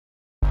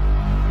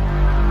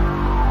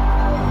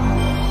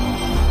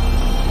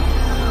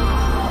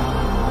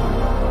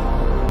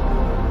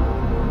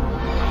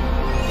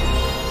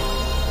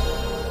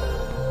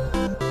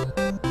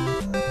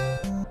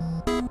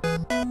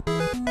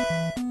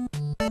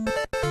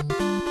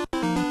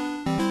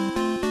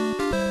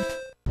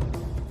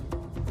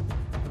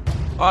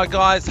Alright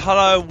guys,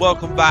 hello and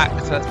welcome back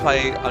to Let's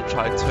Play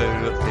Uncharted 2,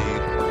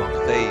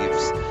 the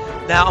Thieves.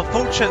 Now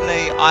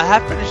unfortunately, I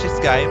have finished this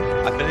game.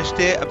 I finished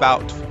it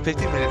about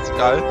 15 minutes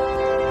ago,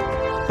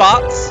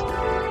 but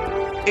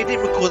it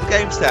didn't record the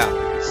game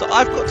sound. So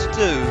I've got to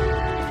do...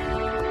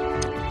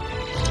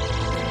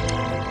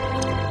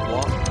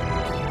 What?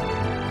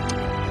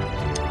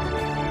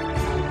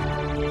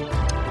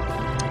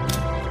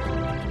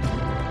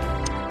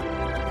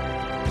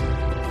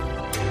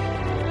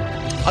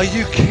 Are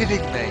you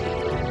kidding me?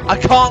 I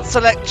can't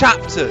select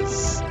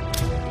chapters!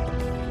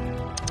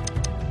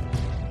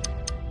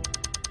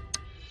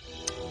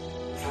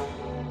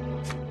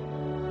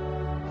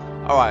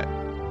 Alright.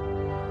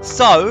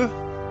 So,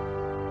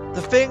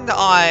 the thing that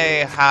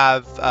I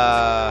have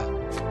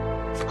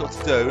got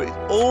to do is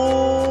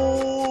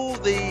all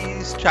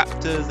these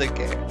chapters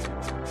again.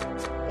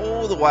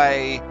 All the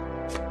way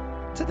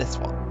to this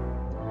one.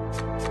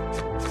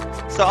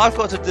 So I've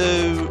got to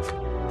do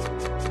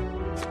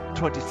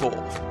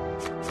 24.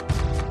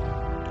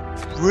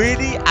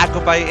 Really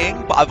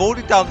aggravating, but I've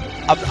already done.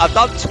 I've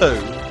done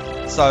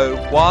 2. So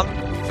 1,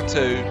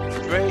 2,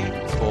 3,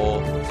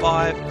 4,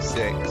 5,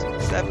 6,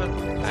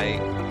 7, 8,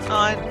 9,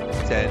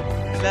 10,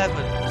 11,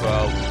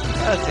 12,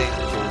 13,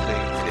 14,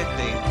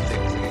 15,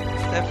 16,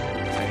 17,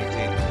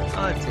 18,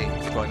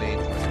 19, 20,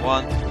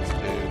 21,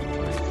 22,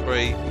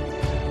 23,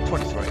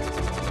 23.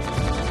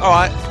 All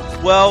right.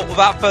 Well,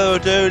 without further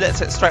ado, let's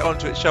get straight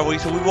onto it, shall we?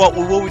 So we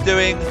will be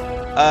doing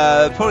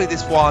probably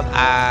this one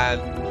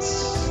and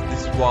this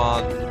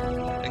one,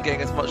 and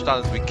getting as much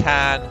done as we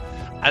can,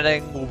 and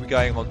then we'll be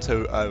going on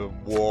to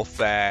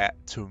warfare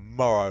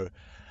tomorrow.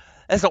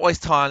 Let's not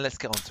waste time, let's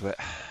get on to it.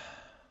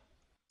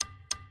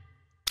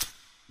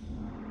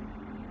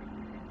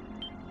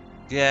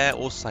 Yeah,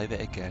 we'll save it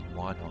again,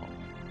 why not?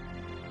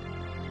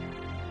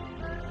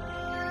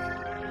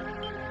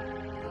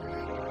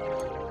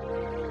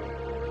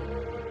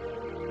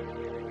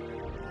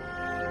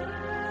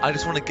 I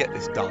just want to get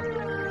this done.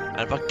 And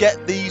if I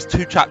get these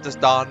 2 chapters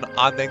done,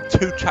 I'm then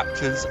 2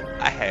 chapters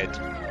ahead.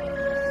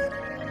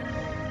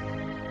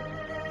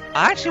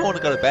 I actually want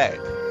to go to bed.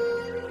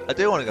 I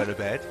do want to go to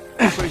bed.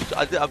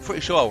 I'm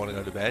pretty sure I want to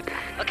go to bed.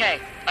 Okay,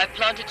 I've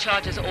planted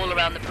charges all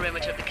around the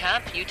perimeter of the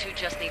camp. You two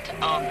just need to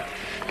arm them.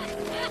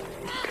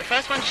 The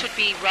first one should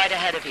be right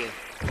ahead of you.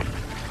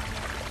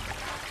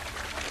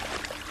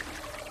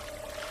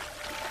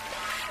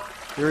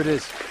 Here it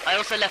is. I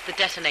also left the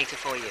detonator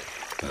for you.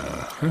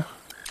 Uh-huh.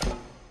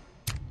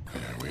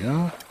 There we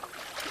are.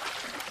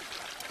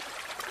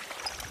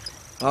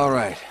 All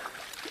right.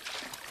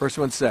 First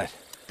one set.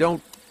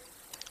 Don't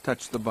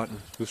touch the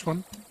button. This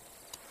one?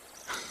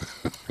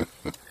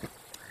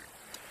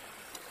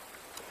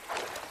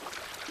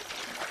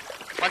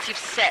 Once you've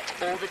set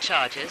all the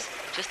charges,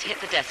 just hit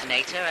the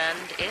detonator and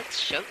it's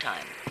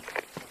showtime.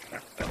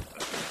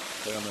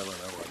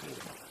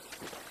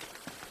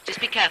 Just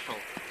be careful.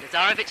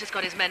 Lazarevich has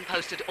got his men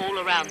posted all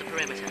around the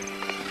perimeter.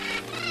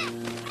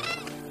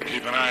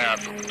 Keep an eye out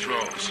for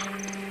patrols.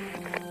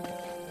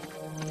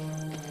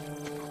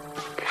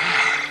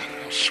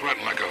 I'm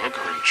sweating like a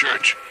hooker in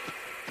church.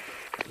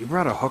 You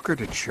brought a hooker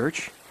to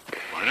church?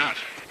 Why not?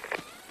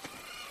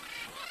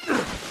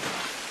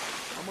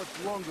 How much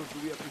longer do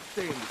we have to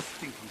stay in this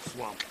stinking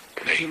swamp?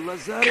 Hey, Till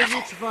Lazarevich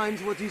careful.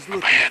 finds what he's Up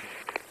looking ahead.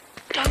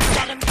 for. Don't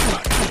let him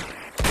run.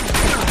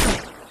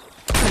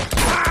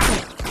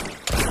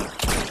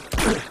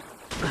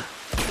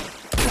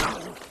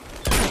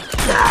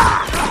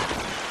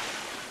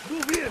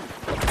 Move in!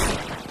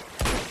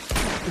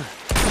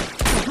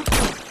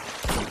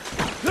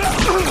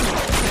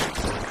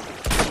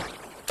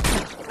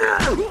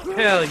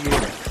 Hell yeah.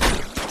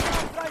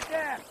 Right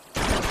there!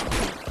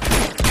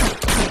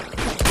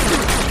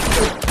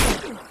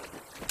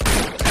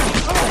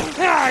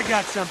 I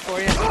got some for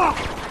you.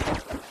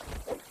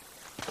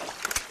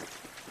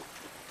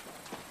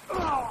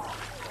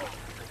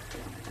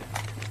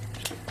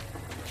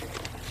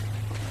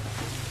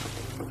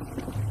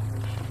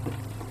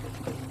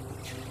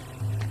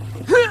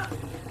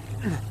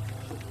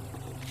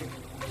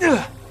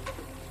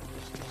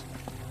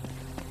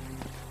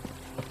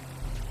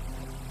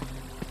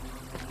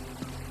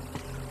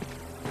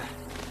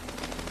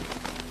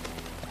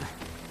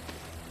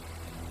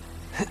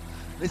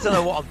 At least I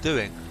know what I'm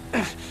doing.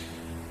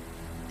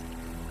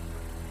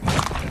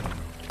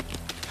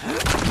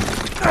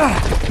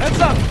 Heads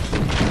up!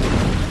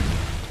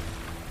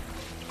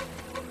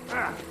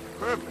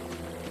 Perfect.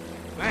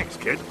 Thanks,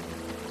 kid.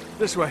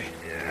 This way.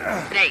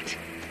 Nate,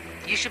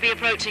 you should be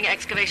approaching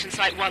excavation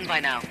site 1 by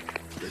now.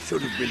 They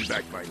should have been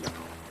back by now.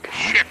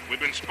 Shit,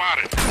 we've been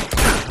spotted.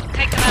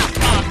 Take them out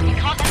fast. We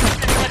can't let them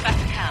send word back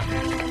to camp.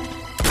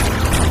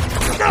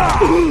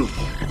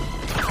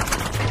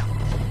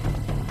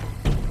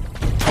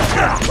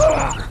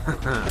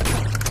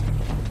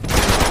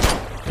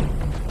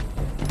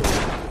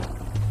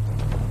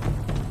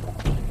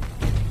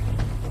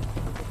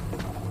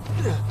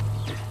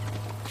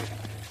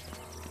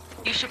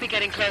 You should be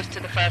getting close to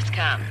the first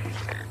camp.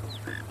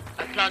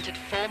 planted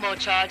 4 more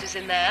charges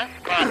in there,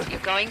 but you're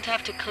going to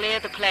have to clear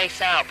the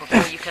place out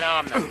before you can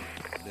arm them.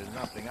 There's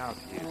nothing out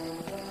here.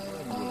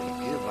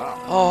 Give up.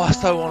 Oh, I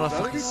so want to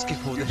fucking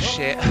skip all this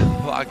shit,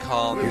 but I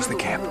can't. Here's the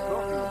camp.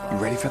 You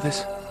ready for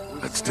this?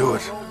 Let's do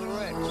it.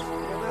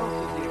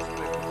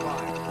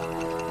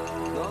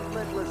 Don't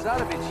let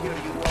Lazarevich hear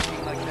you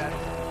walking like that.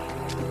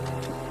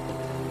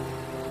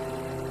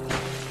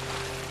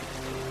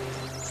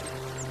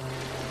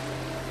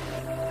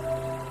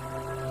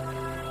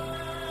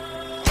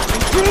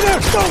 Intruder!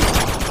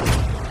 Don't!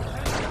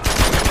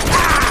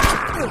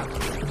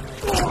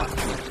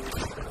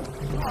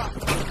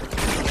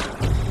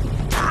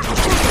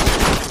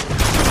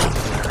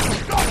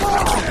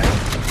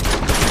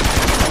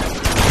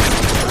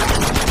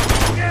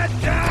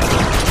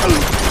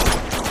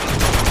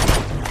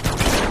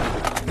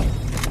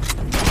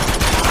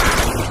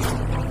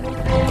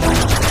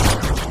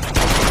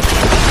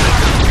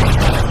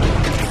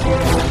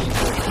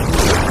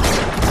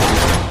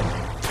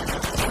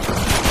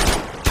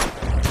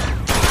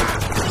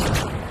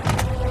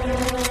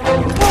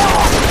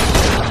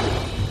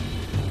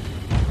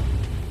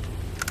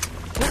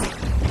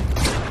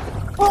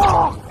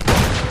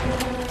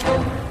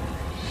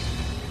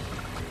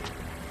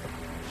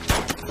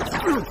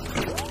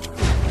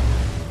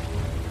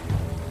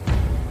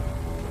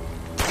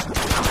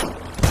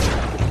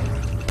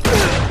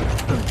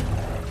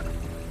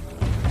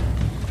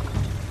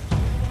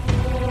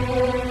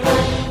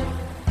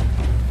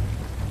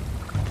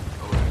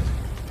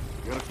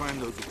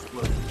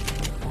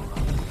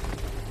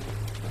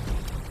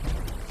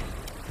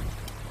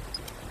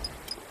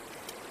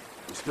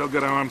 Still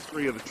got to arm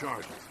 3 of the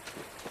charges.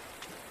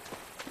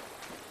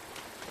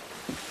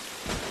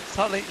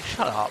 Sully,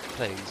 shut up,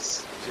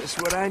 please.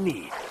 Just what I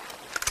need.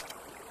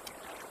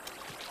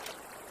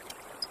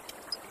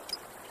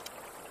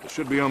 There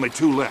should be only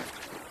 2 left.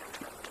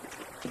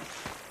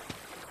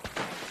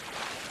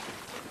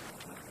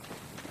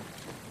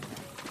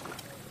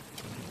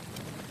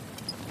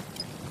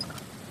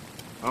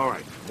 All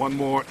right, 1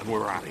 more and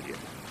we're out of here.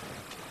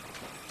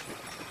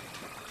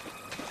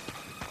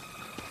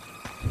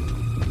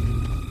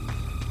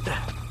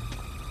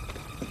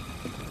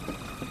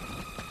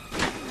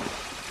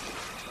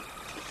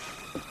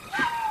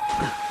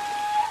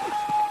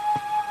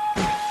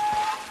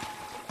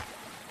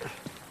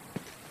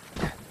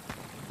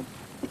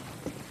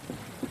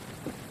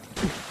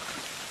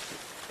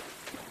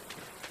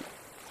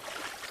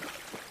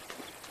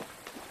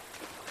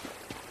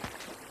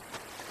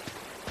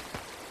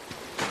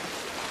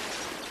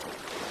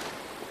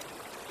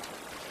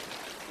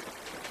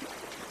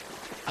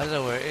 I don't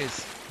know where it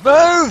is.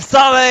 Move,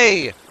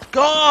 Sully!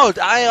 God,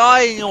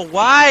 AI in your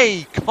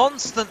way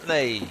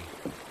constantly.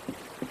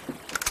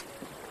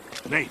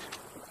 Nate,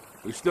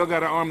 we've still got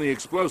to arm the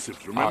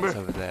explosives, remember? Oh, it's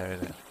over there,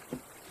 isn't it?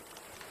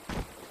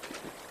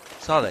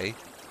 Sully,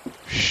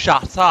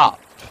 shut up.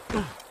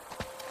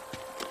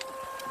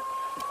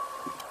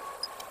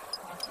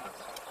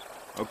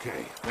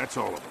 Okay, that's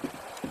all of them.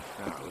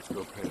 Now, let's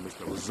go pay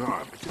Mr.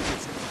 Lazar.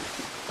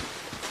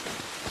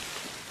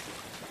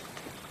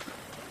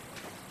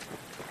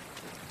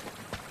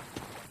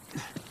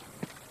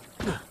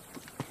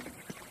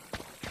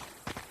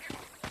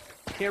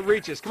 Can't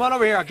reach us. Come on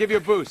over here. I'll give you a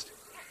boost.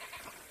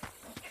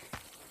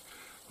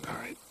 All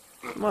right.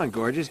 Come on,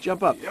 gorgeous.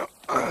 Jump up. Yeah.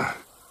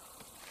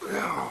 You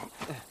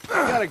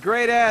got a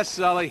great ass,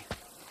 Sully.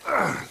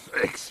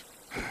 Thanks.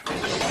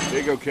 There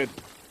you go, kid.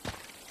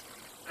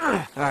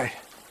 All right.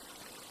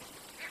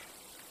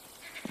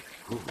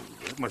 Ooh,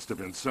 that must have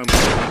been some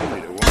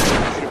way to walk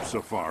the ship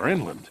so far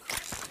inland.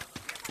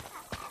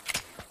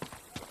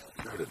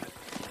 Started it.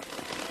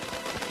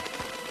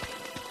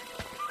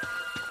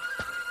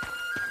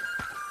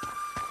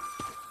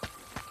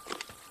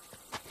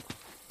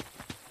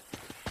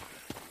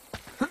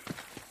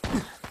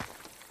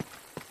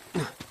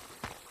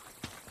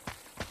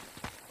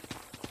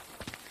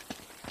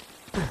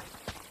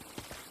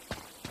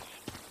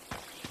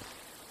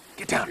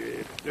 Get down.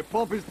 The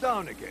pump is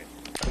down again.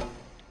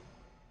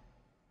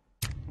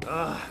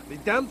 The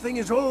damn thing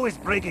is always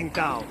breaking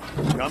down.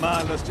 Come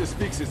on, let's just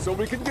fix it so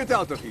we can get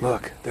out of here.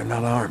 Look, they're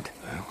not armed.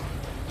 Well,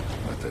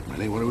 not that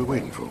many. What are we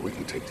waiting for? We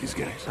can take these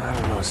guys. I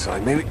don't know,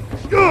 Sully. Maybe...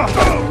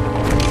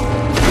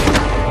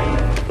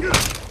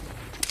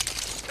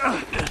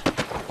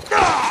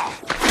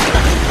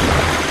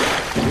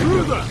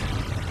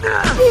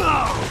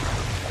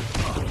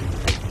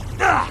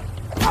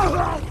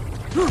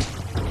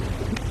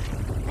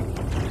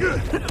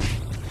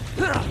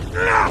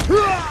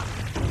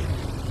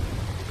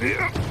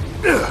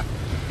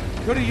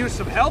 Could have used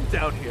some help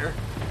down here.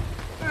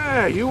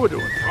 Yeah, you were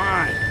doing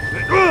fine.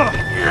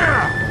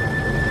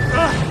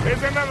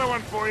 Here's another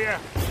one for you.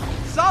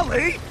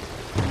 Sully!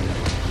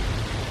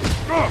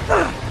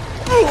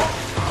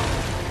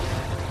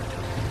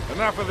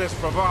 Enough of this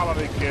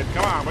frivolity, kid.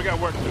 Come on, we got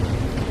work to do.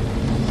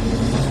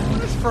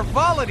 What does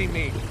frivolity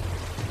mean?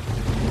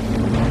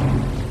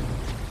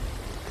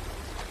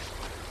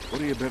 What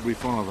do you bet we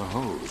follow the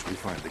hose? We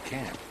find the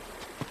camp.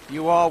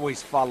 You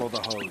always follow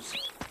the hose.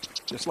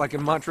 Just like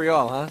in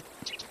Montreal, huh?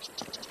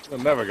 You're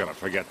never gonna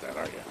forget that,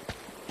 are you?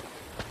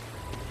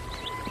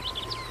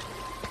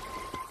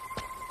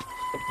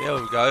 Here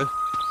we go.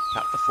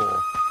 Chapter 4.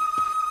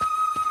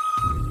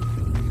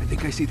 I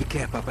think I see the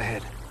camp up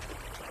ahead.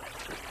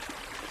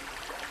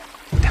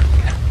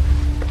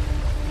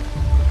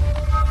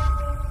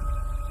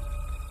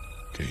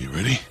 Okay, you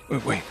ready?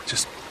 Wait,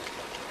 just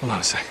hold on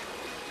a sec.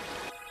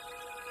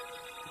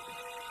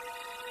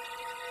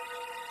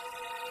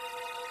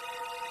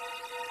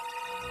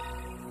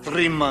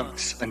 Three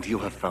months, and you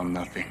have found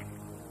nothing.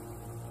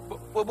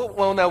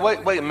 Well, now,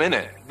 wait a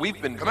minute.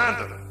 We've been...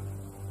 Commander!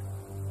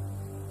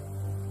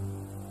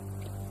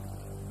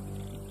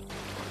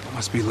 That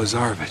must be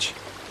Lazarevich.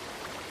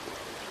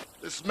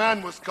 This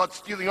man was caught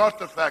stealing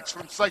artifacts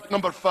from site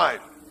number 5.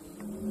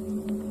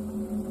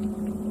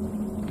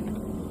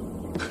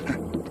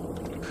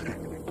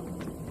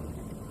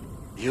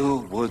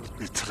 You would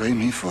betray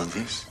me for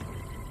this?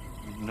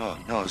 No,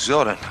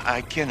 Zoran,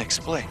 I can't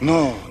explain.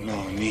 No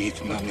need.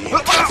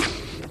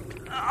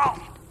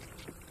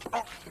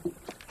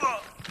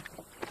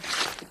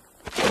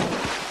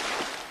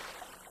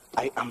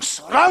 I am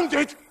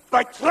surrounded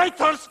by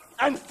traitors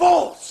and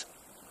fools!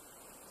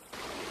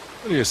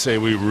 What do you say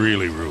we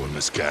really ruin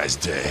this guy's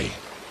day?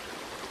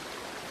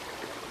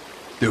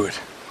 Do it.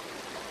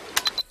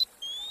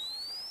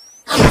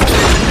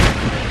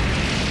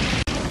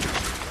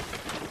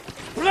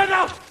 Spread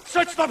out!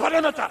 Search the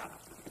perimeter!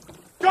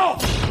 Go!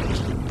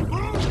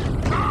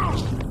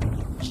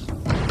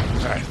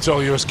 Alright, it's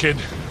all yours, kid.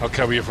 I'll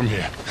cover you from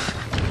here.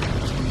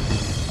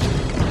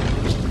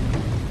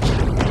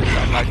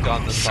 I've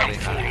done the Some funny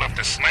fool hand. left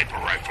a sniper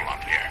rifle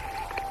up here.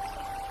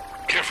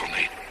 Careful,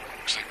 Nate.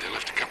 Looks like they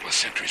left a couple of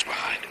sentries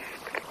behind.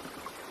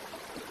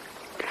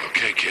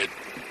 Okay, kid.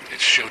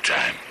 It's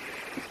showtime.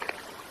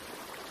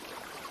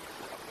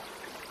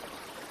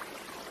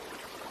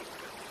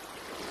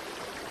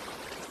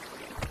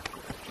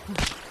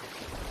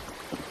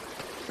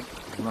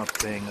 I'm not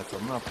paying us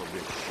enough of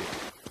this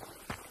shit.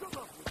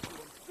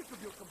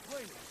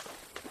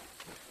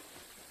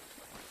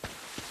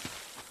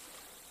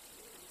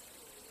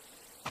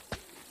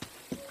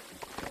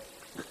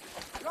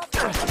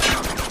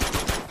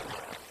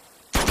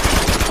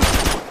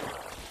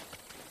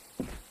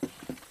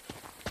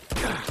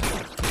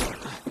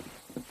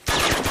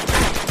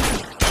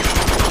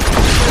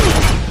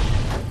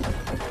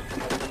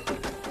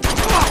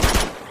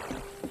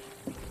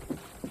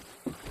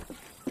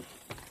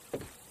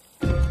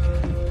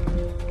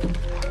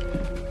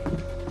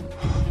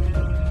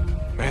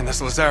 Man,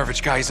 this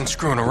Lazarevich guy isn't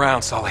screwing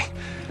around, Sully.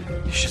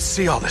 You should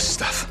see all this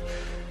stuff.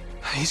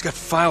 He's got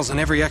files on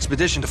every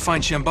expedition to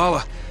find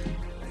Shambhala,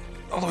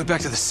 all the way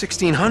back to the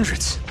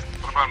 1600s.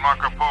 What about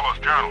Marco Polo's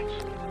journals?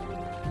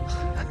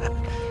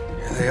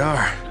 Here they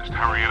are. Just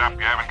hurry it up. You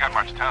haven't got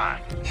much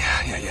time.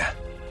 Yeah.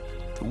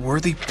 The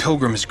worthy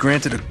pilgrim is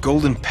granted a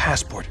golden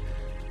passport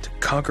to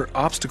conquer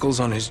obstacles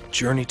on his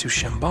journey to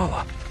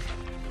Shambhala.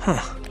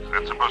 Huh. Is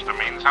that supposed to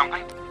mean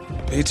something?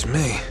 Beats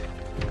me.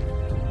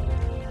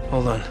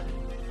 Hold on.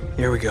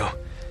 Here we go.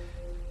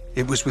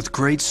 It was with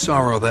great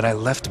sorrow that I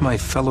left my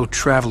fellow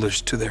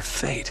travelers to their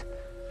fate.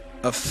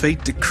 A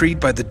fate decreed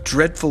by the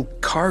dreadful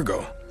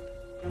cargo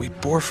we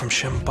bore from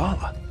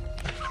Shambhala.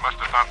 You must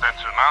have thought that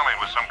tsunami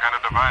was some kind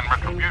of divine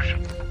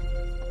retribution.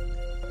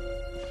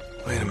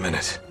 Wait a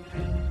minute.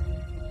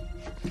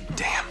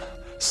 Damn.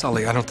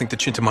 Sully, I don't think the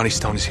Chintamani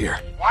stone is here.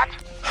 What?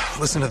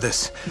 Listen to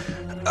this.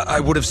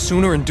 I would have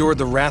sooner endured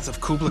the wrath of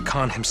Kublai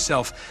Khan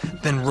himself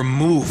than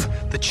remove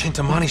the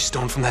Chintamani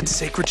stone from that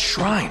sacred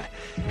shrine.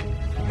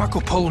 Marco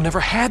Polo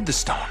never had the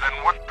stone.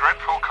 Then what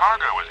dreadful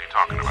cargo is he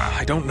talking about?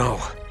 I don't know.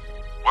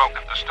 Well,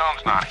 if the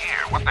stone's not here,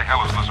 what the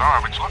hell is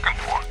Lazarevich looking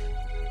for?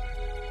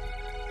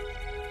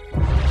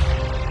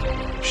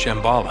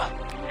 Shambhala.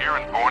 Here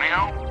in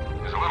Borneo?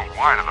 He's a little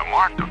wide of the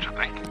mark, don't you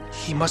think?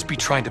 He must be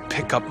trying to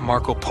pick up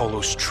Marco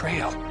Polo's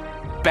trail.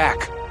 Back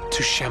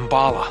to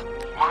Shambhala.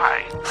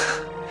 Why?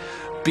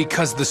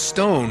 Because the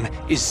stone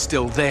is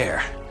still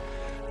there.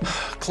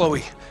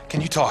 Chloe,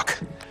 can you talk?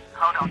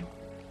 Hold on.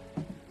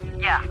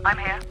 Yeah, I'm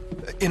here.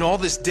 In all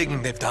this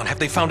digging they've done, have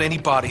they found any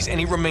bodies,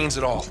 any remains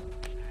at all?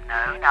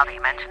 No, now that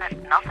you mention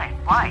it, nothing.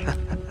 Why?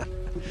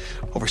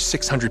 Over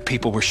 600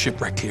 people were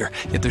shipwrecked here,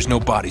 yet there's no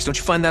bodies. Don't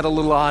you find that a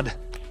little odd?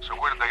 So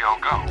where did they all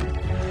go?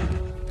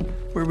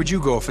 Where would you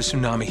go if a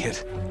tsunami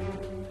hit?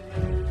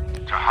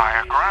 To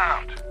higher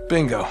ground.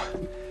 Bingo.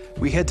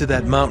 We head to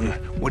that mountain.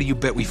 What do you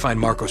bet we find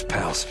Marco's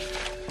pals?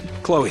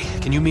 Chloe,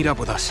 can you meet up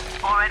with us?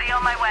 Already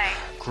on my way.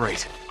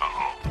 Great.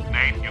 Uh-oh.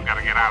 Nate, you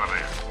gotta get out of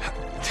there.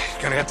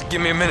 You're gonna have to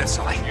give me a minute,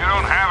 Sully. You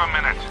don't have a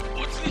minute.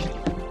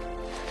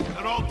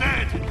 They're all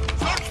dead.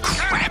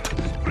 Crap.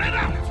 Spread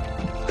out.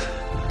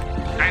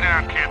 Stay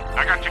down, kid.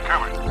 I got you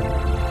covered.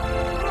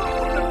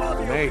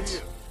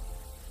 Nate.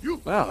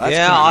 Well, that's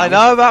Yeah, kinda I nice.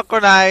 know about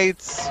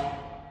grenades.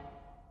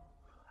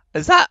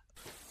 Is that...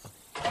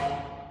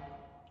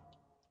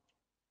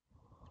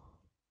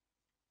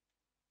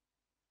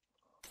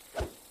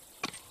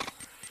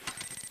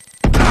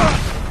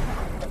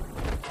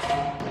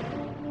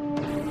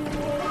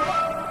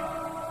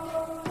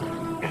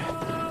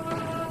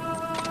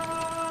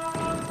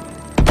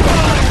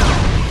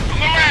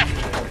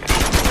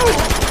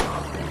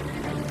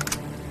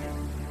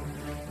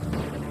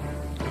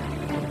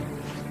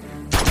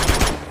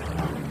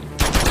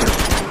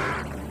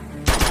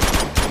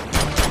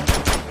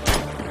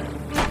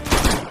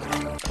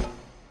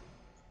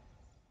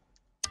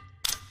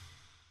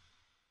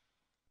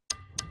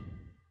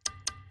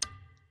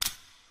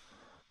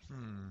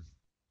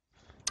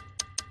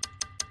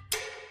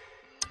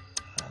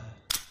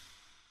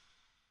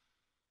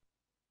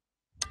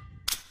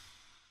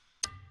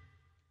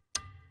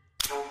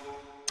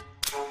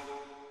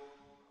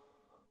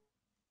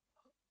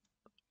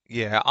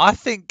 Yeah, I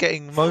think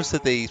getting most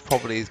of these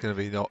probably is going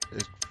to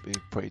be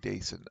pretty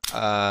decent.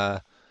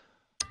 Do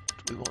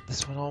we want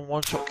this one on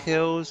one-shot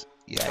kills?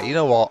 Yeah, you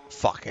know what?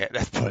 Fuck it,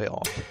 let's put it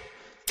on.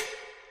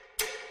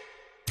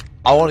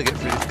 I want to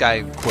get through this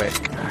game quick.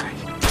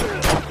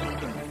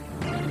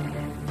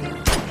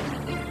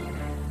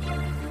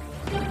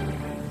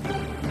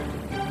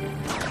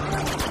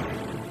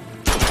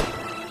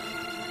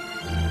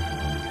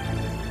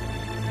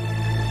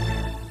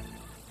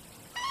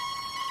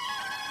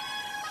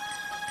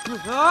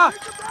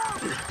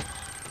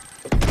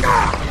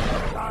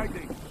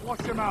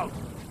 Wash him out.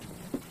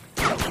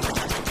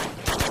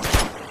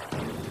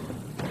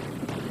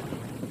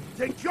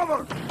 Take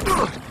cover.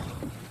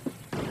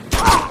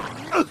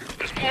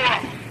 There's more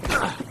of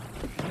them.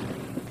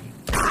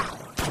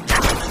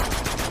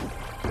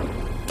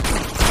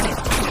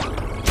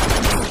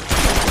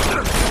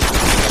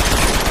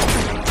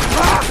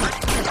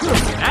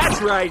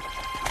 That's right.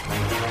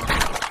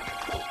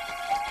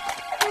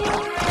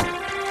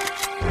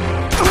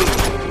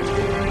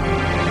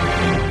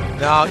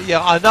 Now,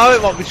 yeah, I know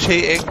it might be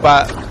cheating,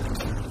 but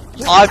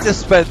I've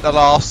just spent the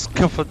last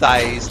couple of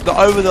days, not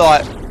over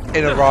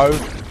in a row,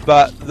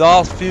 but the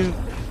last few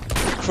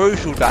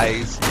crucial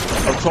days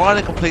of trying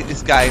to complete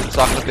this game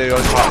so I can do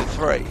Uncharted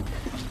 3.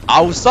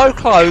 I was so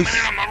close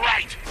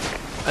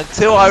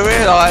until I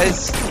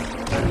realised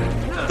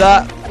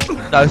that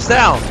no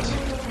sound.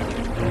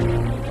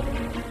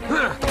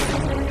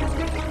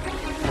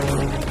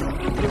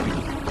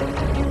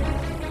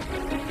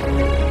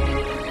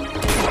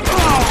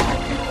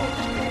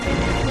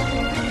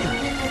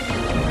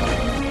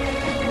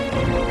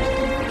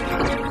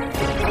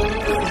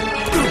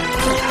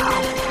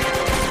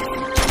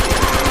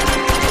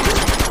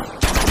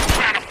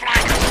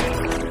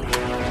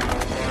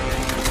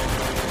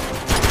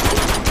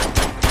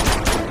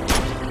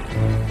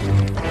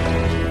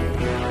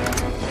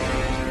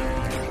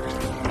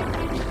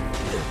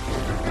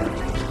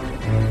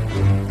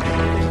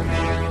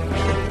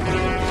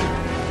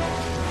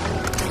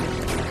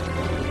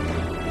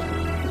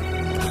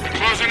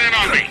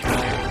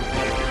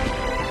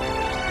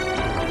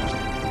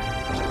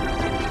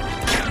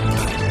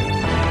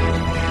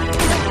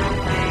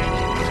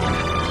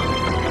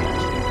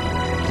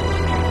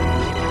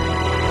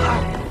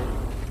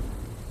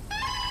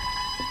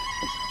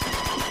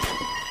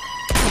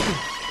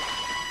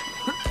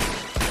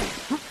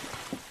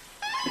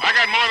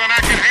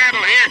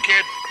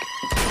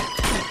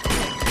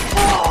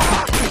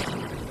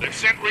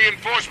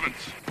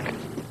 Reinforcements.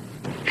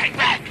 Hang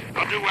back.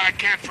 I'll do what I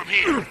can from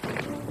here.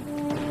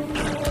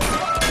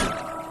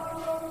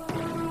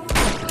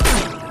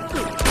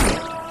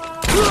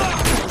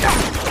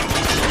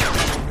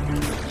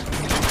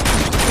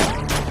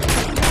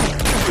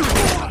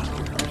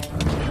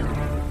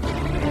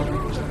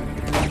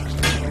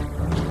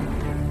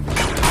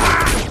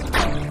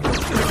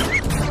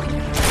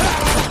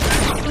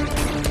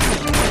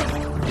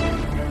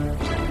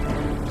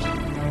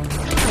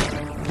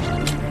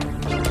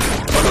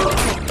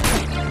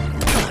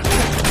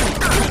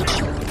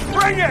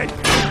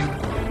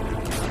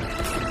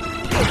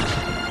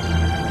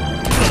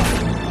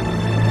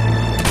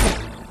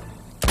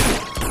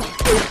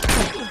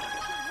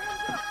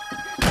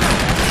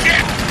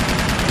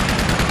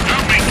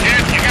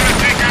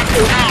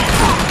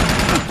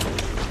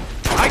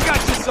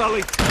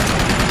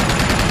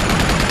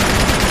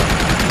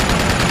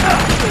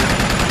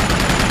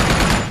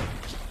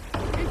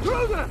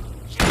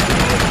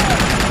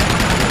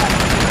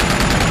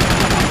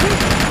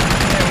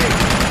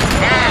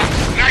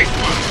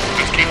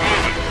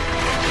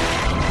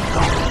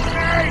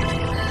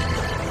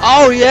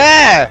 Oh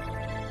yeah!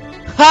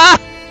 Ha!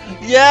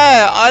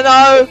 Yeah, I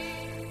know!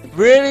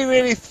 Really,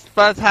 really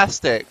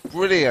fantastic.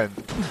 Brilliant.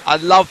 I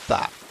loved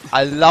that.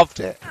 I loved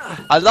it.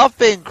 I love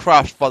being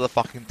crushed by the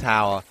fucking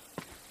tower.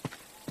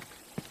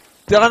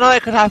 Did I know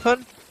it could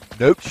happen?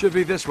 Nope. Should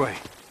be this way.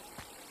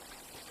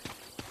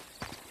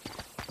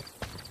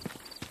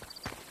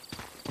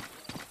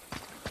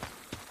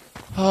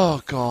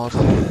 Oh god.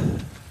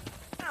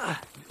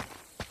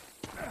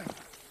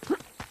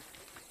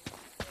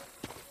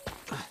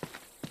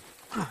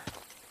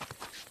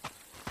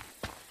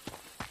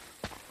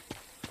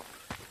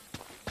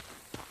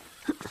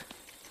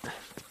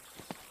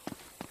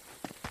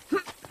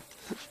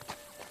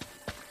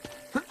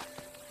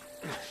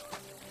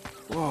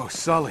 Whoa,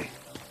 Sully.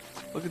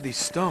 Look at these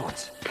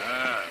stones.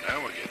 Ah, now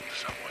we're getting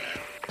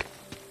somewhere.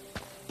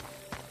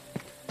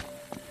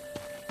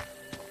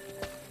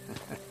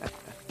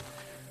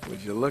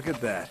 Would you look at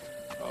that?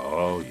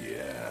 Oh,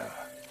 yeah.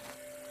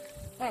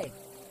 Hey.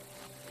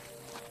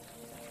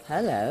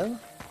 Hello.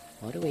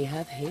 What do we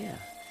have here?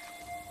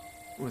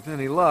 With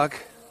any luck,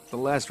 the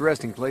last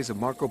resting place of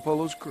Marco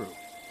Polo's crew.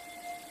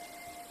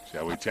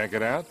 Shall we check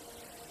it out?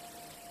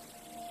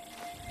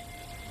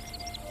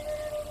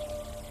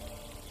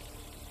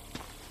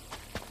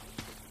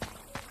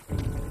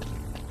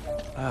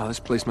 Wow,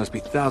 this place must be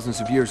thousands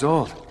of years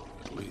old.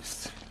 At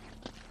least.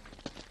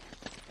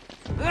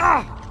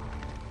 Ah!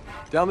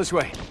 Down this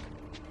way.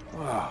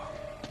 Wow.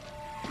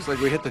 Looks like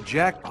we hit the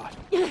jackpot.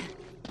 Ugh,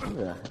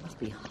 there must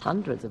be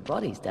hundreds of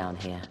bodies down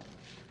here.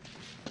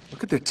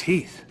 Look at their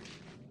teeth.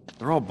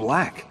 They're all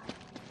black.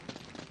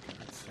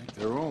 I think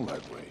they're all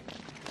that way.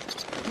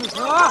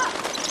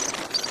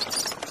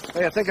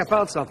 Hey, I think I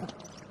found something.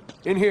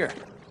 In here.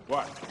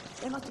 What?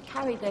 They must have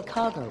carried their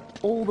cargo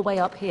all the way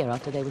up here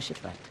after they were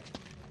shipwrecked.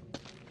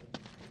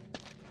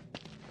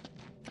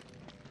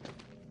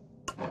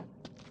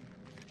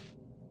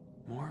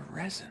 More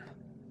resin.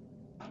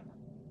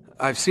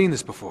 I've seen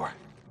this before.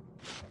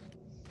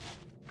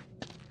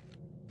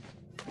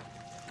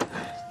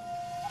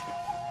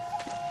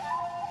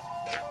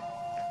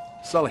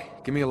 Sully,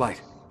 give me a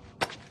light.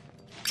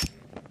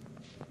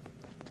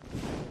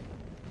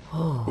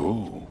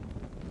 Ooh.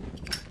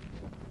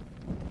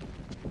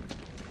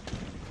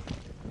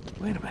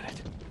 Wait a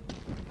minute.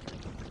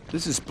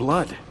 This is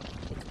blood.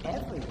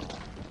 Everywhere.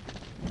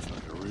 It's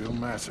like a real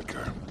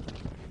massacre.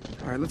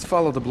 All right, let's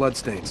follow the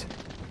bloodstains.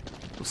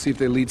 We'll see if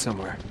they lead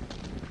somewhere.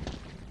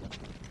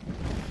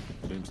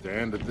 Seems to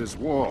end at this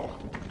wall.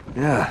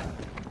 Yeah,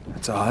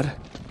 that's odd.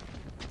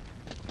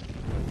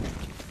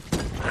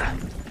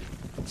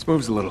 This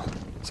moves a little.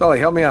 Sully,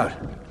 help me out.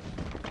 Here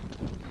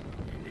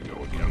we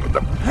go again with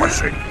the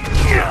pushing.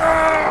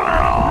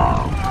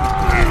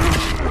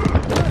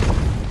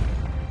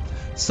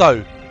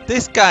 So,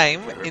 this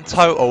game in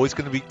total is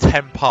going to be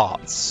 10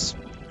 parts.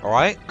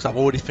 Alright? Because I've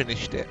already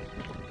finished it.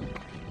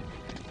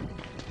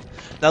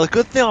 Now, the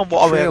good thing on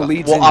what I am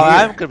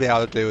going to be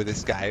able to do with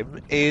this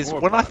game is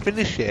when I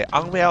finish it,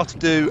 I'm going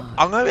to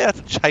be able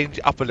to change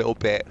it up a little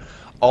bit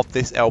of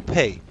this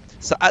LP.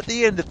 So, at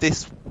the end of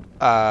this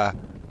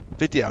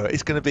video,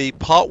 it's going to be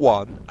part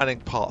 1 and then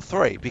part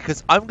 3,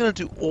 because I'm going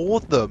to do all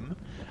of them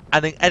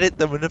and then edit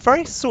them in a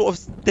very sort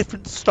of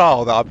different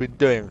style that I've been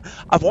doing.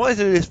 I've wanted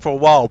to do this for a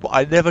while, but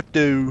I never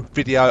do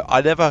video.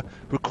 I never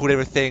record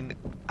everything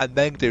and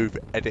then do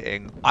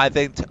editing. I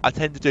tend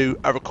to do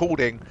a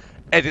recording,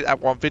 edit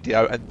that one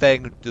video, and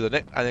then do the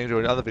next, and then do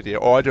another video,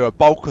 or I do a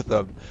bulk of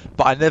them,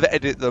 but I never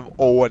edit them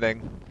all. And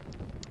then,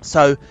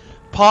 so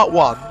part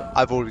 1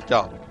 I've already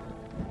done.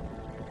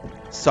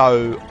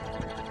 So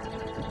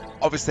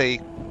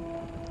obviously,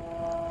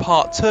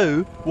 part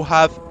 2 will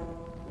have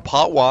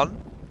part 1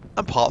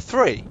 and part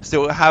 3.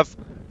 So we'll have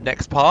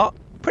next part,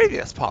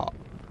 previous part.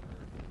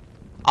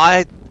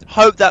 I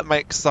hope that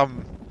makes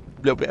some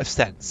little bit of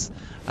sense.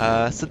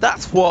 So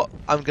that's what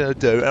I'm going to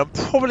do, and I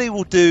probably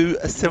will do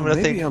a similar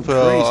thing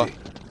for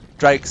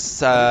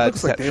Drake's It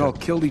looks like they all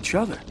killed each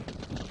other.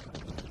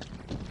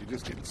 You're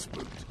just getting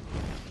spooked.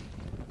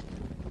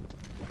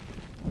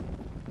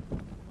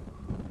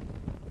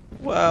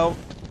 Well,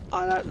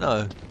 I don't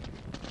know.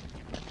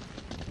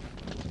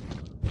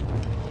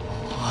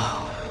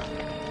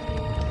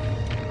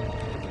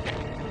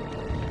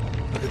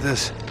 Look at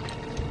this.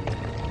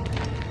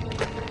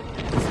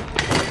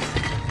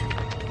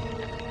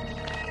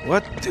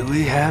 What do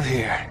we have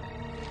here?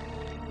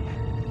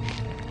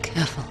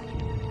 Careful.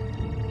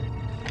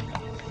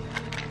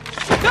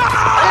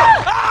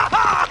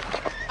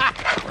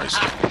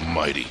 Christ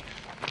almighty.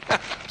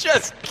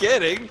 Just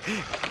kidding.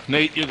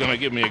 Nate, you're gonna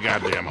give me a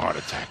goddamn heart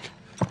attack.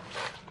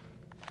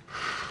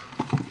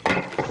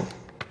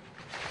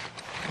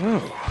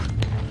 Oh.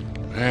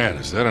 Man,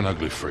 is that an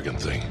ugly friggin'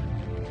 thing?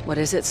 What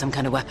is it? Some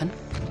kind of weapon?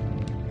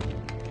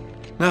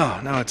 No,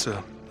 it's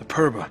a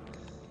purba.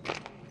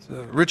 It's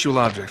a ritual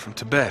object from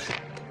Tibet.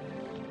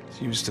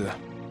 It's used to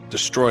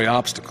destroy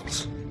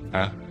obstacles.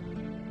 Huh?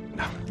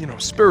 You know,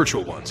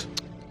 spiritual ones.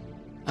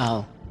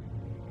 Oh.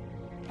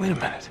 Wait a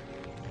minute.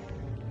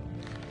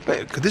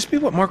 Wait, could this be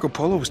what Marco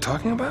Polo was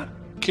talking about?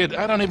 Kid,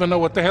 I don't even know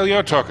what the hell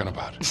you're talking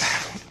about.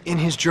 In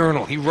his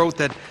journal, he wrote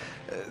that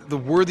the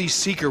worthy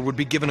seeker would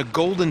be given a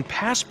golden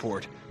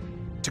passport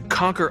to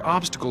conquer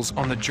obstacles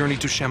on the journey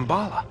to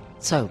Shambhala.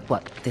 So,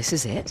 what, this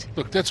is it?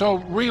 Look, that's all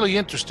really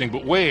interesting,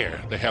 but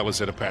where the hell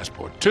is it a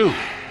passport to?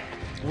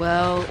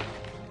 Well,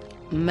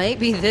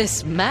 maybe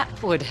this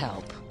map would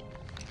help.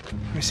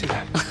 Let me see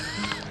that.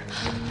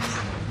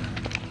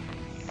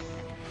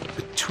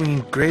 Between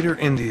Greater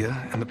India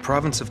and the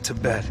province of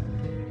Tibet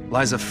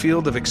lies a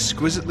field of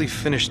exquisitely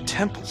finished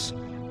temples.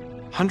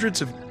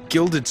 Hundreds of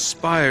gilded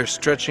spires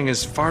stretching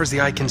as far as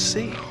the eye can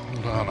see.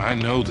 Hold on, I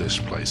know this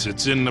place.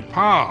 It's in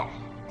Nepal.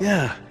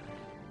 Yeah,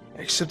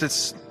 except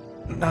it's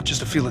not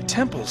just a field of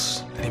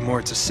temples anymore,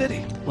 it's a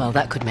city. Well,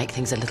 that could make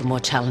things a little more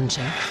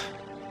challenging.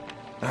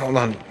 Now, hold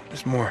on,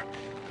 there's more.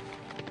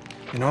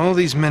 In all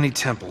these many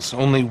temples,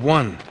 only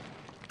one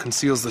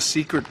conceals the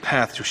secret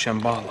path to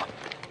Shambhala.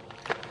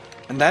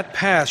 And that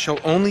path shall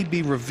only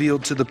be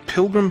revealed to the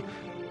pilgrim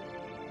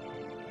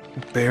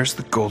who bears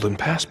the golden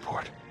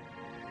passport.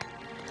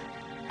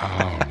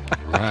 Oh,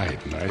 right.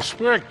 Nice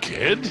work,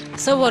 kid.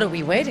 So what are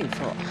we waiting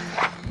for?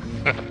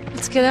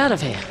 Let's get out of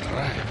here. All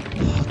right.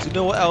 Do you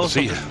know what else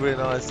See I ya. just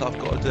realised I've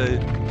got to do?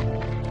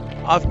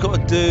 I've got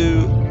to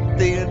do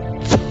the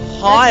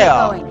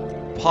entire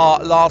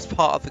last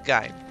part of the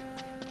game.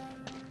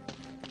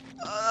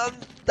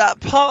 That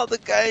part of the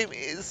game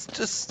is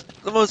just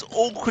the most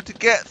awkward to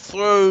get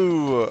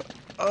through.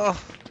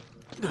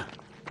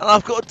 And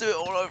I've got to do it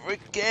all over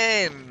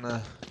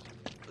again.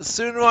 The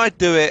sooner I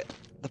do it,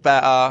 the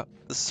better.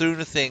 The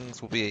sooner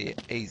things will be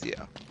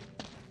easier.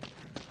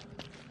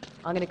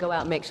 I'm gonna go out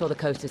and make sure the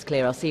coast is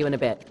clear. I'll see you in a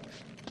bit.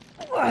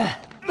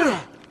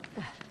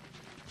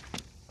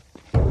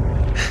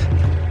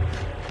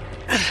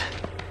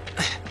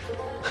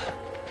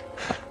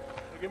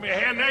 Give me a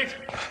hand, Nate.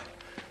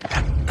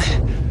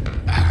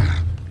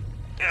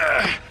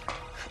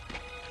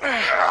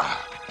 Oh,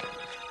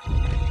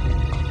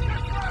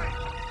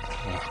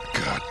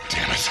 God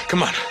damn it.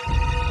 Come on.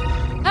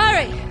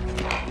 Harry!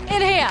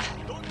 In here!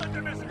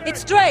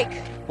 It's Drake!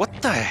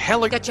 What the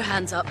hell are... Get your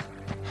hands up.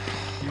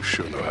 You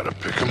sure know how to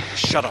pick 'em.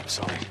 Shut up,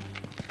 Sully.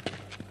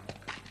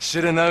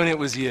 Should have known it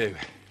was you.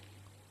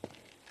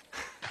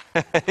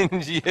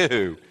 And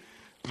you,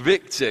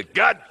 Victor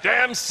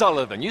goddamn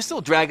Sullivan. You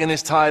still dragging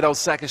this tired old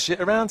sack of shit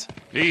around?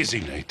 Easy,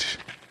 Nate.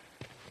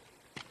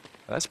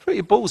 That's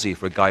pretty ballsy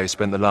for a guy who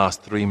spent the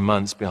last 3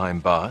 months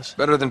behind bars.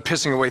 Better than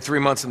pissing away 3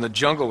 months in the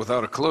jungle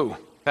without a clue.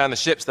 Found the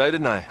ships though,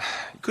 didn't I?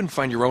 You couldn't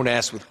find your own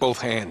ass with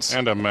both hands.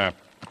 And a map.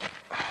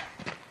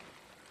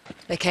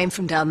 They came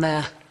from down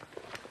there.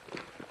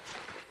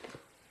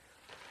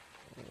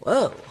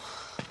 Whoa.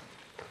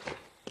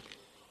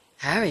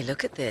 Harry,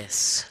 look at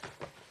this.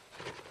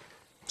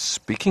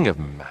 Speaking of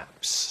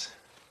maps...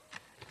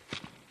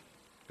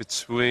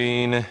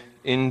 Between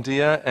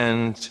India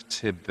and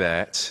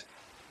Tibet...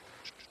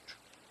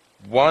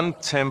 one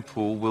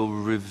temple will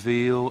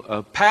reveal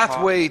a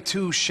Pathway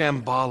to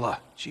Shambhala.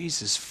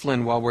 Jesus,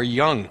 Flynn, while we're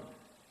young.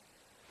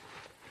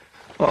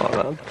 Oh,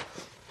 no.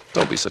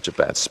 Don't be such a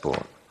bad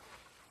sport.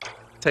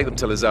 Take them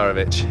to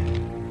Lazarevich.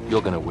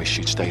 You're gonna wish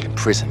you'd stayed in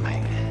prison,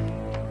 mate.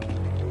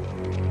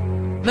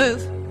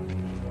 Move.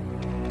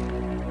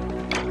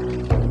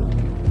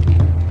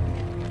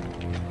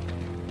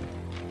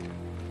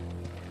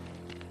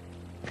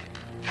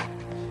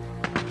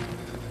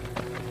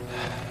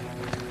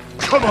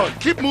 Come on,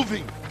 keep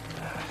moving.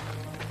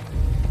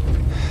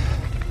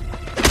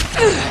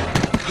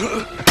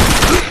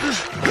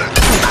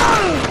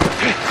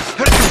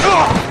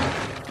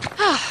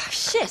 Ah,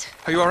 shit.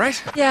 Are you all right?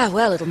 Yeah,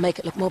 well, it'll make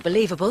it look more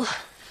believable.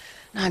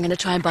 Now I'm gonna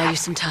try and buy you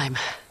some time.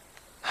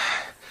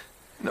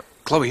 No,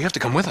 Chloe, you have to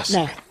come with us.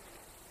 No.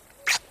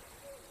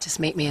 Just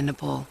meet me in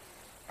Nepal.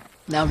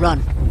 Now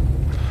run.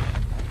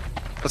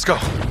 Let's go.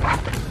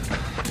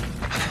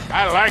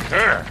 I like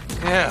her.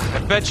 Yeah, I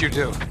bet you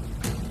do.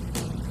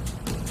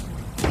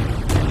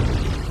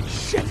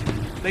 Shit!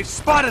 They've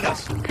spotted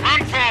us!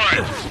 Run for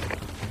it!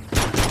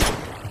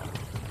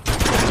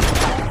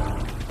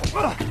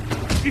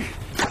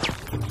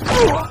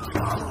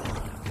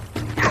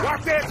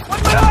 Watch it!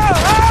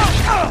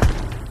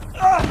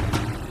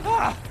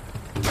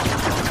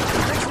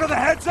 Thanks for the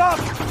heads up!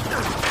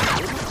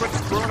 Quit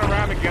screwing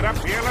around and get up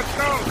here. Let's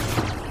go.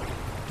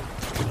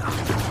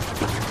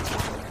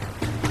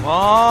 Come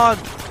on!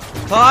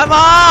 Climb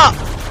up!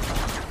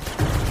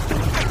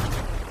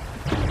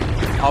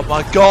 Oh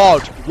my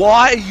god,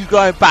 why are you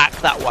going back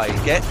that way?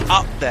 Get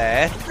up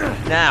there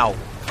now.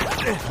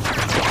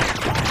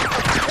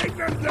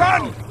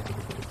 Run!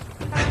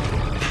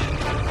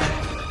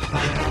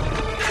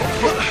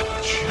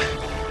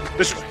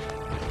 This way.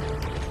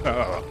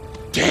 Oh,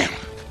 damn.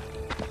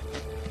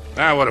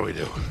 Now what do we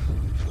do?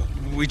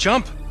 We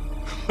jump.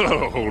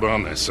 Oh, hold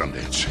on there,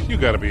 Sundance. You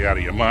gotta be out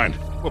of your mind.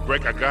 We'll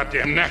break our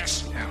goddamn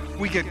necks. If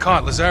we get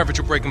caught, Lazarevich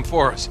will break them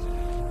for us.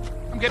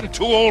 I'm getting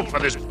too old for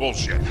this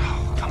bullshit.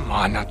 Oh, come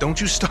on, now don't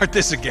you start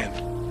this again.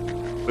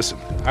 Listen,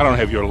 I don't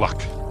have your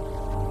luck.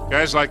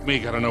 Guys like me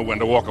gotta know when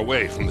to walk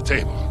away from the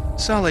table.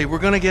 Sully, we're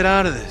gonna get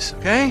out of this,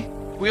 okay?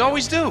 We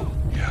always do.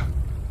 Yeah.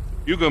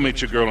 You go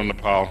meet your girl in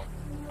Nepal.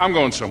 I'm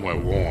going somewhere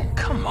warm.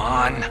 Come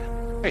on.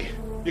 Hey,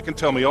 you can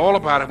tell me all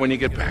about it when you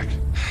get back.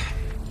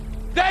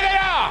 There they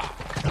are!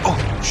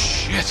 Oh,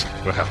 shit.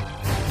 Well,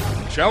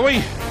 shall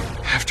we?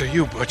 After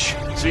you, Butch.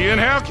 See you in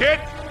hell, kid!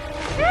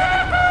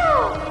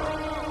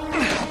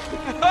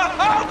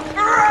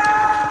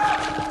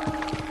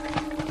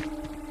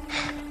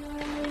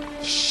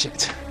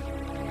 Shit.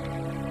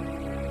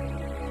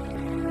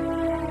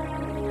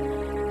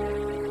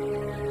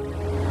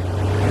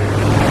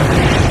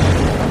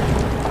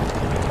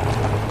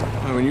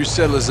 When you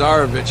said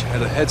Lazarevich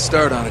had a head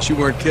start on us, you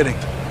weren't kidding.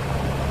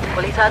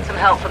 Well, he's had some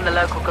help from the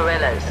local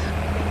guerrillas.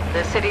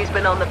 The city's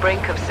been on the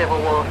brink of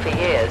civil war for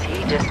years.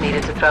 He just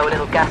needed to throw a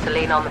little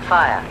gasoline on the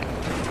fire.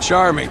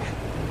 Charming.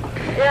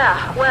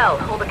 Yeah, well,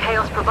 all the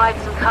chaos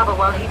provides some cover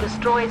while he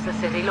destroys the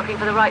city looking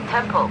for the right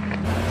temple.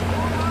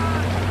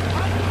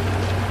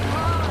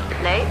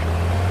 Nate?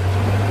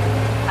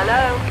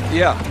 Hello?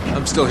 Yeah,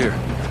 I'm still here.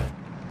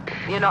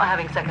 You're not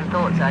having second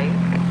thoughts, are you?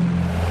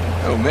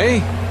 Oh,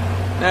 me?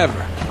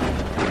 Never.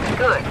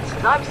 Good,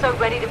 because I'm so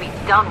ready to be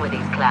done with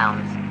these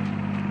clowns.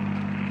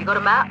 You got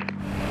a map?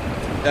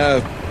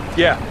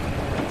 Yeah.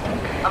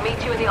 I'll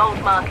meet you in the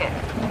old market.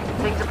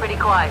 Things are pretty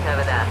quiet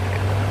over there.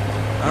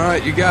 All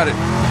right, you got it.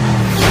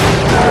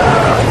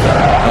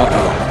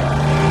 Uh-oh.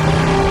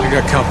 I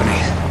got company.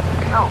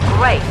 Oh,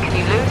 great. Can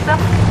you lose them?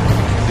 I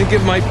think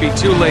it might be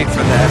too late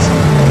for that.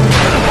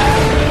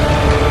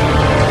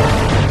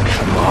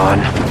 on.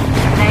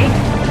 Nate,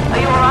 are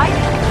you alright?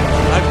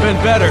 I've been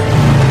better.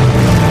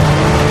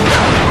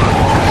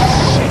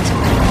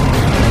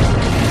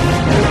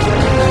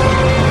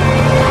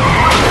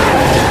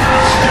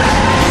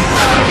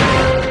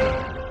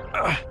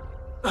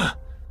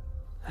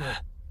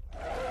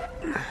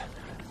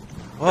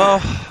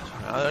 Well,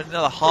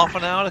 another half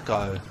an hour to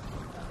go.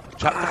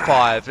 Chapter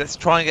 5. Let's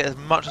try and get as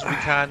much as we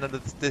can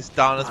of this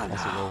done as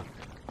possible.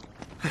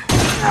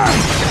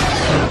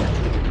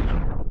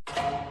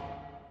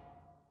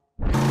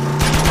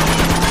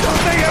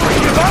 Don't they ever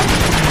give up?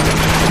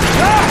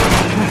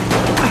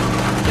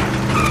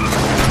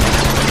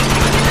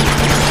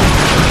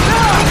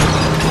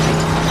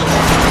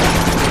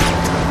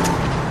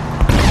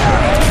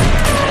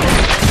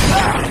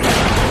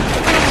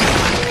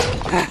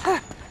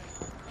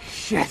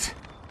 Shit.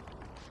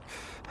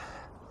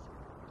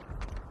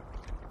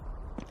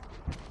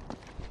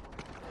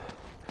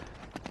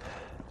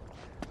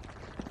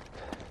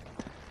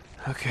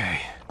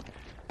 Okay.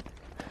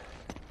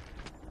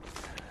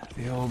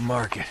 The old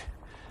market.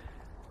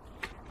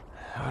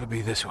 Ought to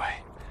be this way.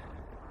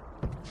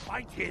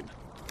 Fight him.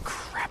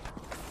 Crap.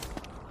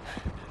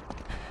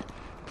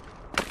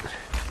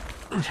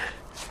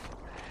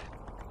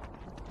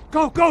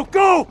 Go, go,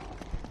 go!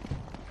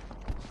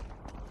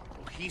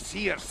 He's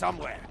here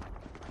somewhere.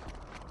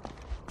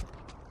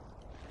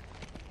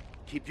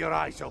 Keep your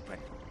eyes open.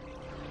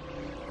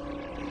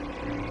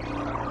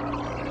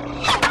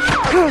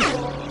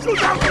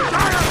 Shoot out the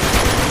tire!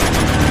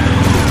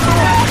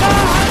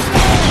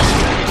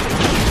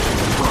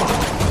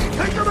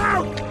 Take him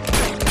out!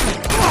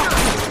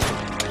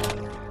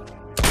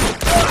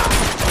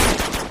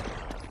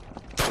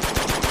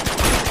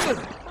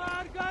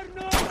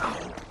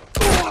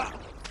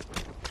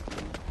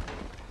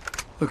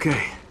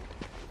 Okay.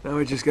 Now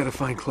I just gotta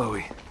find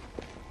Chloe.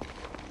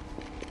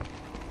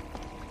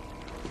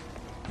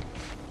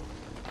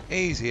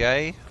 Easy,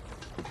 eh?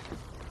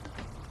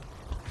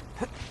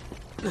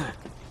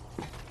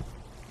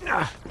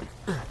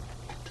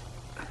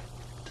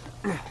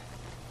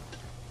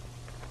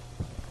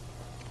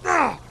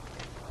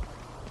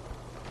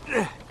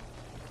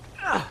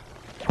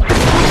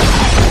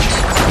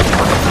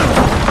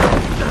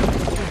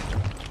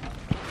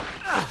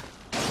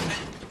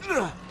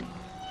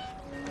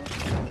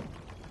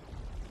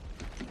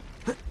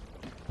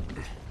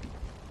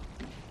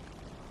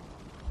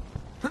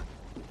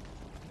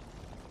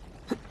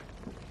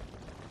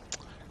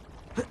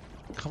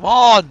 Come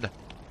on!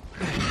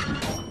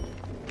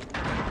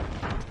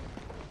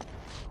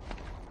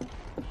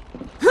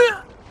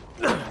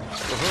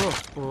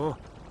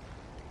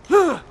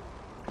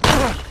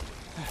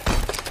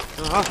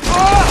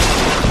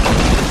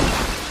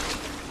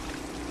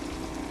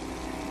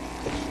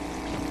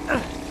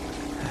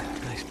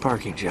 Nice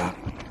parking job.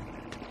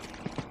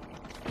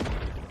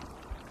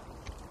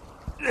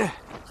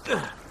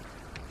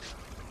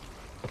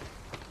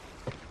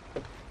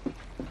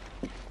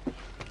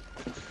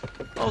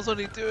 I was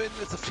only doing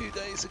this a few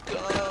days ago.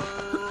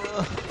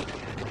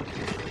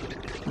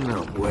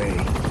 No way.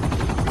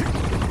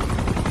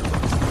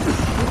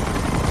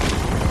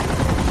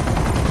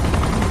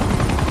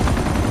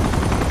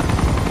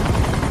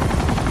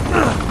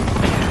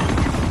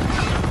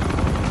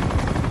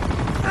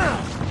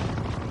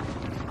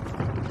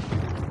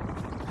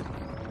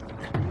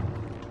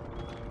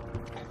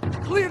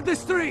 Clear the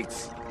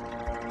streets!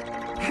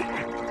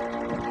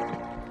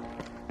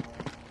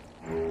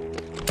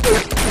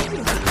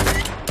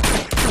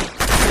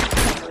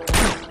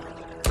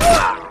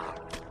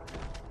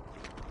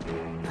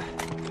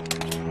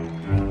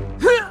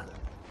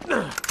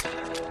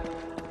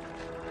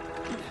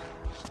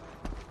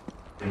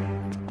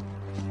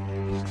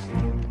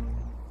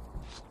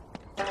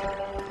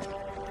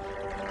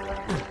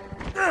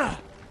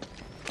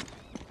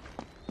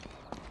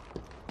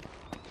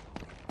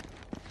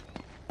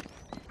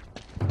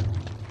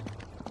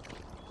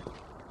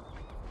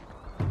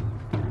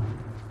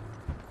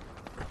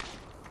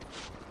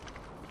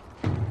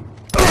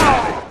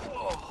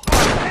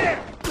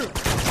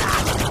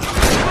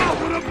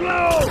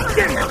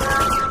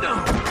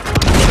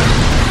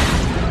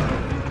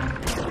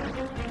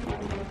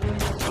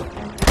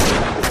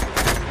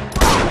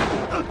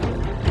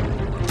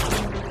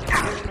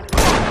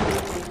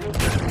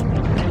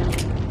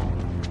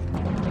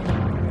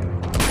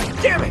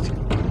 Damn it!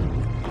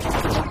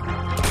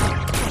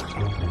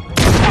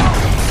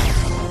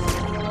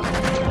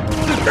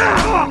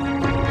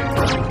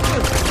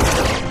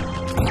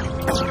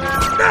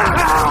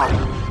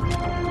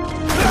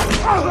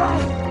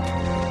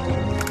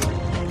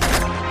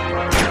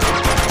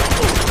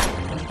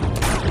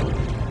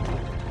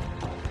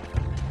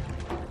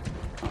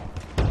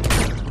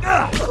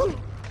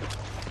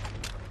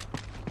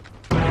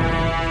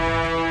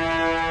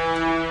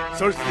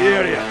 Search the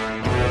area.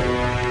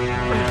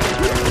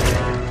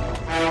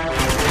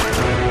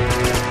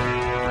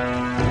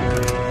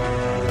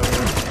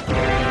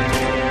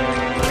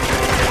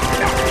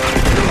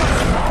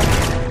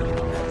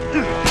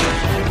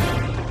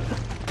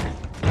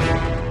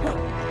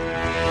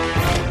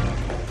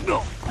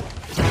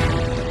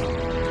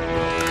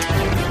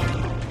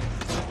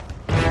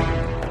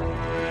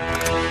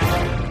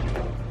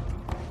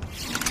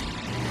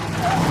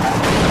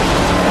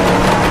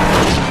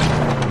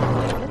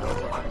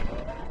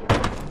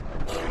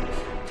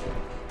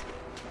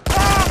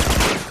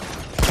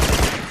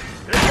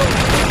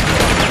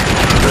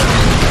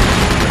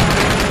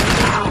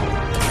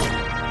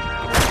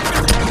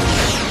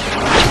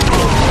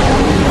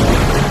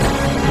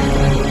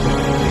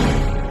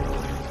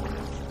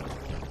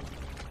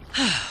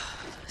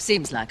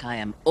 Seems like I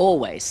am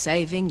always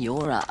saving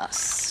your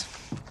ass.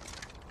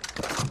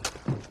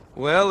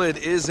 Well, it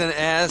is an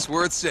ass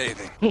worth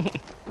saving.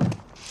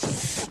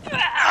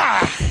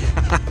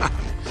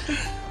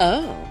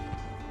 Oh.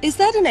 Is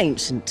that an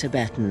ancient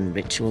Tibetan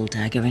ritual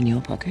dagger in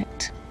your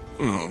pocket?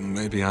 Oh,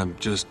 maybe I'm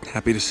just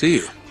happy to see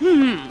you.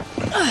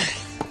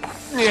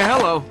 Yeah,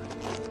 hello.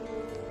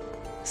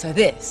 So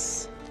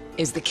this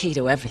is the key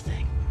to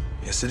everything.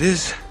 Yes, it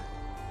is.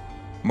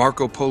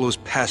 Marco Polo's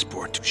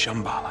passport to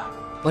Shambhala.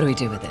 What do we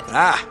do with it?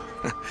 Ah!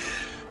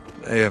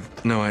 I have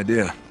no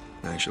idea,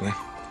 actually.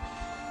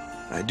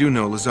 I do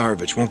know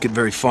Lazarevich won't get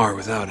very far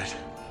without it.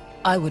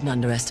 I wouldn't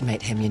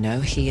underestimate him, you know.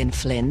 He and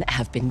Flynn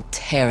have been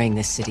tearing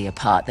this city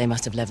apart. They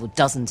must have leveled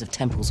dozens of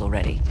temples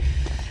already.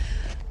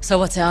 So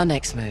what's our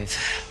next move?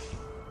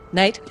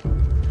 Nate?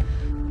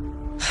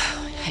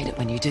 I hate it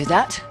when you do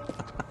that.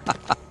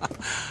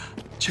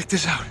 Check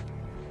this out.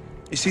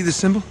 You see the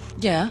symbol?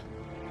 Yeah.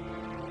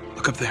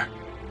 Look up there.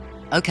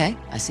 Okay,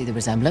 I see the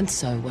resemblance,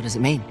 so what does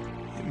it mean?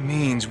 It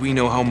means we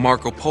know how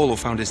Marco Polo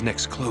found his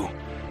next clue.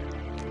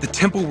 The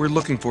temple we're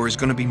looking for is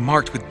going to be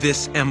marked with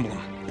this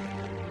emblem.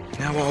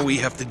 Now all we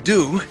have to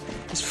do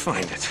is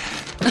find it.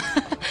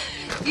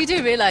 You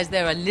do realize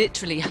there are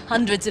literally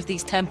hundreds of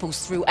these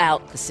temples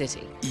throughout the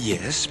city?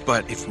 Yes,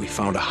 but if we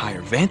found a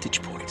higher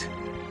vantage point...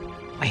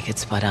 We could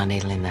spot our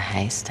needle in the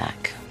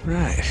haystack.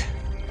 Right.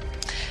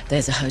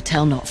 There's a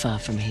hotel not far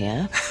from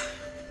here.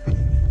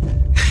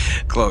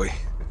 Chloe,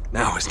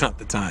 now is not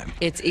the time.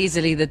 It's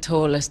easily the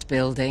tallest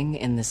building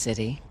in the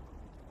city.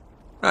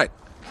 Right.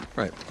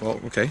 Well,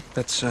 okay.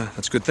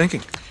 That's good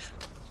thinking.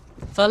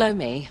 Follow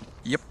me.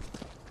 Yep.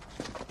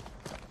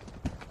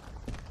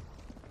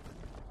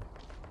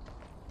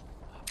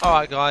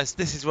 Alright guys,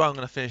 this is where I'm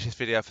going to finish this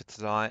video for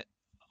tonight.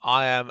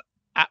 I am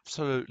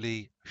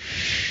absolutely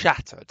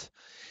shattered.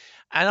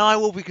 And I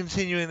will be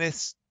continuing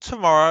this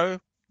tomorrow.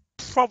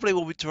 Probably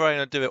will be trying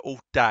to do it all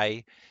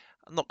day.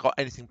 I've not got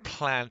anything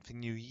planned for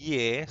New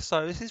Year.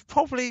 So this is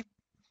probably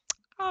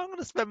how I'm going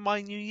to spend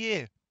my New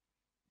Year.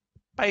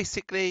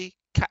 Basically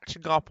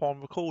catching up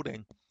on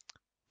recording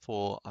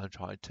for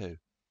Uncharted 2.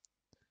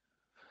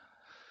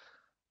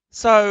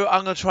 So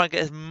I'm going to try and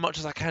get as much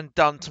as I can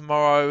done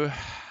tomorrow.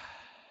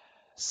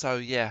 So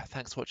yeah,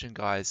 thanks for watching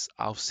guys.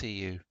 I'll see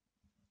you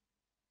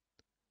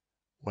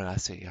when I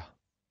see you.